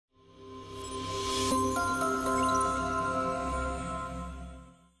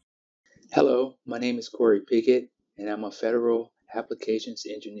Hello, my name is Corey Pickett, and I'm a Federal Applications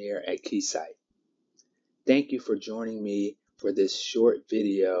Engineer at Keysight. Thank you for joining me for this short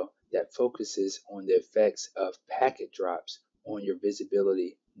video that focuses on the effects of packet drops on your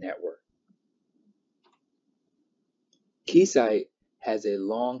visibility network. Keysight has a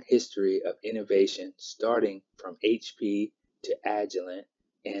long history of innovation starting from HP to Agilent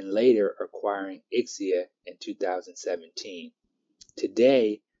and later acquiring Ixia in 2017.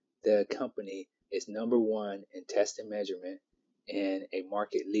 Today, the company is number one in test and measurement and a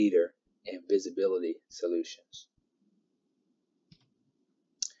market leader in visibility solutions.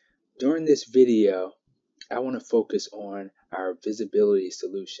 During this video, I want to focus on our visibility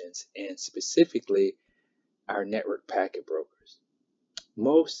solutions and specifically our network packet brokers.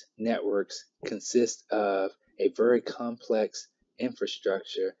 Most networks consist of a very complex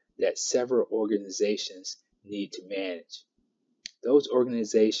infrastructure that several organizations need to manage. Those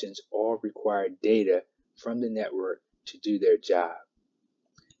organizations all require data from the network to do their job.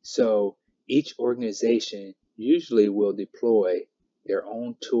 So each organization usually will deploy their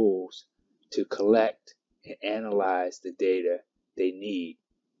own tools to collect and analyze the data they need.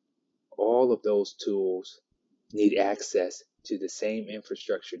 All of those tools need access to the same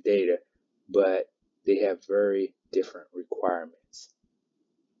infrastructure data, but they have very different requirements.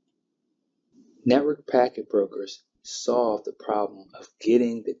 Network packet brokers solve the problem of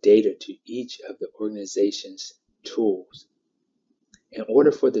getting the data to each of the organization's tools. In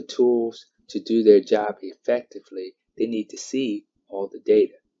order for the tools to do their job effectively, they need to see all the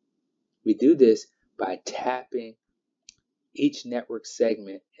data. We do this by tapping each network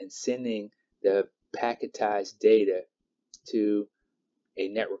segment and sending the packetized data to a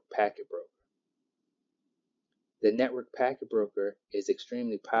network packet broker. The network packet broker is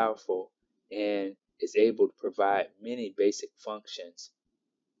extremely powerful and is able to provide many basic functions.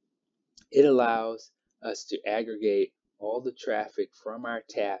 It allows us to aggregate all the traffic from our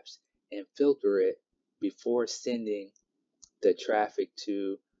taps and filter it before sending the traffic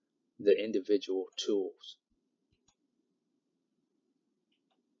to the individual tools.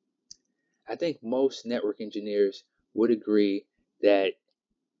 I think most network engineers would agree that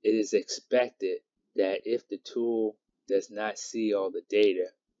it is expected that if the tool does not see all the data,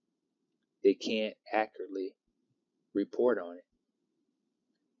 they can't accurately report on it.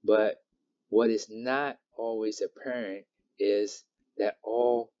 But what is not always apparent is that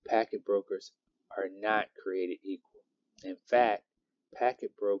all packet brokers are not created equal. In fact,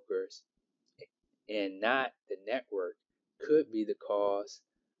 packet brokers and not the network could be the cause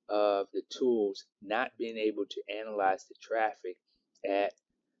of the tools not being able to analyze the traffic at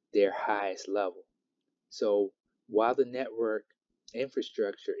their highest level. So while the network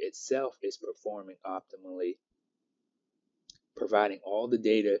infrastructure itself is performing optimally, providing all the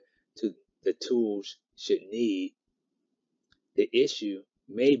data to the tools should need, the issue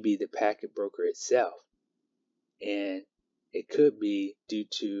may be the packet broker itself, and it could be due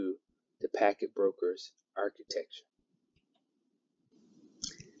to the packet broker's architecture.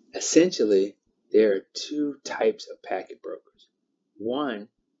 Essentially, there are two types of packet brokers. One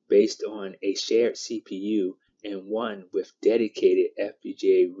based on a shared CPU and one with dedicated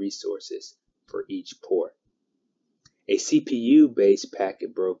FPGA resources for each port. A CPU-based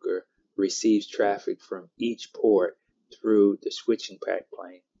packet broker receives traffic from each port through the switching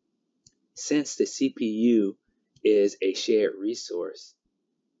backplane. Since the CPU is a shared resource,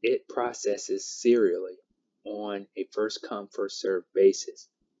 it processes serially on a first-come, first-served basis.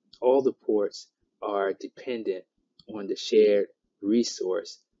 All the ports are dependent on the shared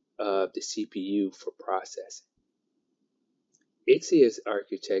resource of the CPU for processing. Ixia's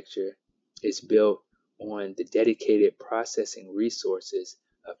architecture is built on the dedicated processing resources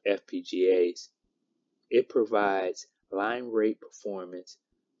of FPGAs. It provides line rate performance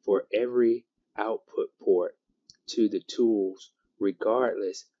for every output port to the tools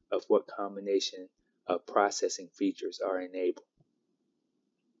regardless of what combination of processing features are enabled.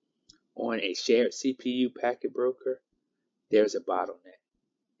 On a shared CPU packet broker, there's a bottleneck,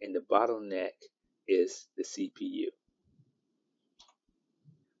 and the bottleneck is the CPU.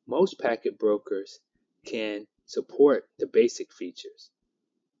 Most packet brokers can support the basic features,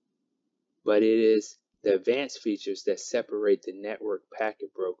 but it is the advanced features that separate the network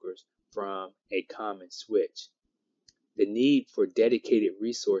packet brokers from a common switch. The need for dedicated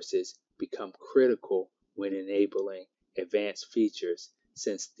resources become critical when enabling advanced features,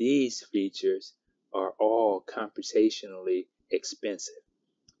 since these features are all computationally expensive.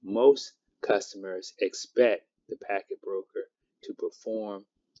 Most customers expect the packet broker to perform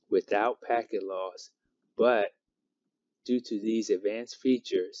without packet loss, but due to these advanced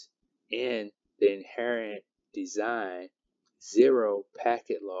features, in the inherent design, zero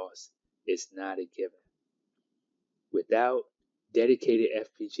packet loss is not a given. Without dedicated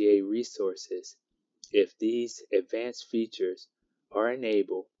FPGA resources, if these advanced features are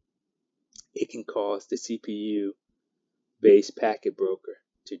enabled, it can cause the CPU-based packet broker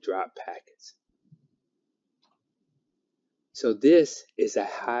to drop packets. So this is a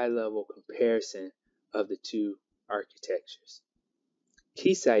high-level comparison of the two architectures.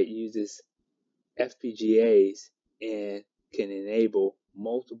 Keysight uses FPGAs and can enable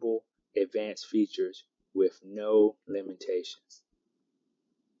multiple advanced features with no limitations.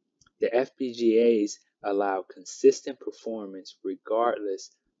 The FPGAs allow consistent performance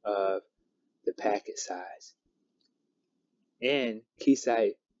regardless of the packet size. And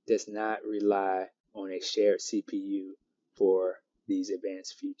Keysight does not rely on a shared CPU for these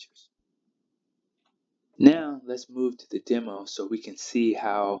advanced features. Now let's move to the demo so we can see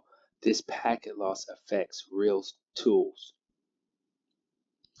how this packet loss affects real tools.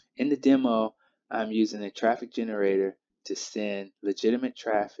 In the demo, I'm using a traffic generator to send legitimate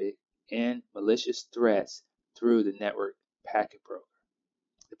traffic and malicious threats through the network packet broker.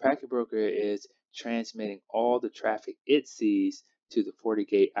 The packet broker is transmitting all the traffic it sees to the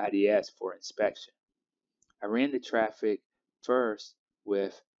FortiGate IDS for inspection. I ran the traffic first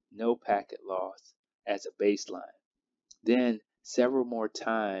with no packet loss as a baseline, then several more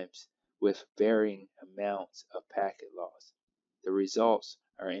times with varying amounts of packet loss. The results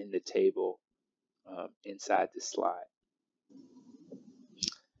are in the table inside the slide.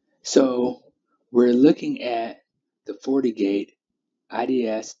 So we're looking at the FortiGate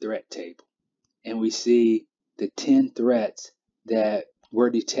IDS threat table, and we see the 10 threats that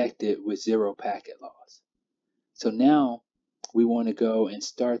were detected with zero packet loss. So now we want to go and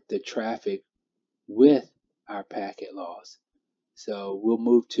start the traffic with our packet loss. So we'll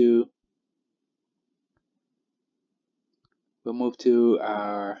move to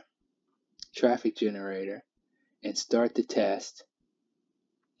our traffic generator and start the test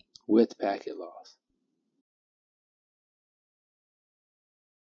with packet loss.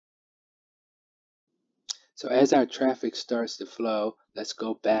 So as our traffic starts to flow, let's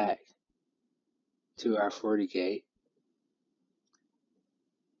go back to our FortiGate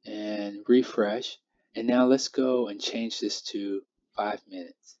and refresh. And now let's go and change this to 5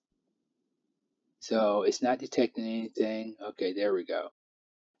 minutes. So it's not detecting anything. Okay, there we go.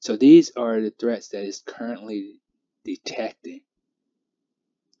 So these are the threats that it's currently detecting.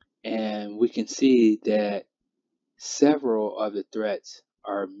 And we can see that several of the threats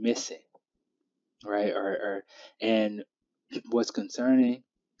are missing, right? And what's concerning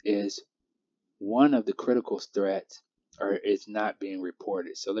is one of the critical threats is not being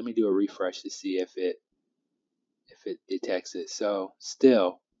reported. So let me do a refresh to see if it detects it. So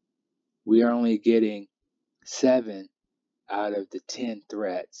still, we are only getting 7 out of the 10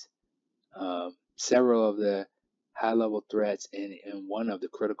 threats. Several of the high-level threats and one of the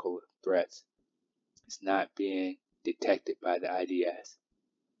critical threats is not being detected by the IDS.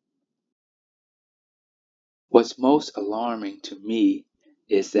 What's most alarming to me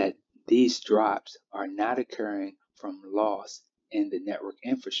is that these drops are not occurring from loss in the network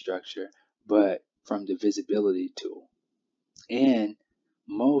infrastructure, but from the visibility tool, and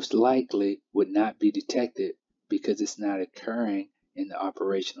most likely would not be detected because it's not occurring in the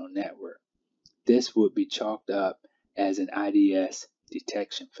operational network. This would be chalked up as an IDS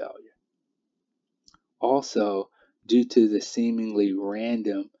detection failure. Also, due to the seemingly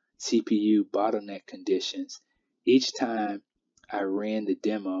random CPU bottleneck conditions, each time I ran the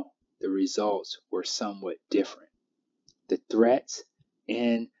demo, the results were somewhat different. The threats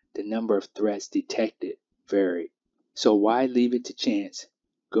and the number of threats detected varied. So why leave it to chance?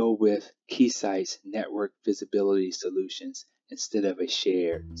 Go with Keysight's network visibility solutions instead of a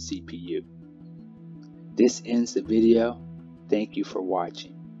shared CPU. This ends the video. Thank you for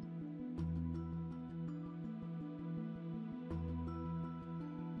watching.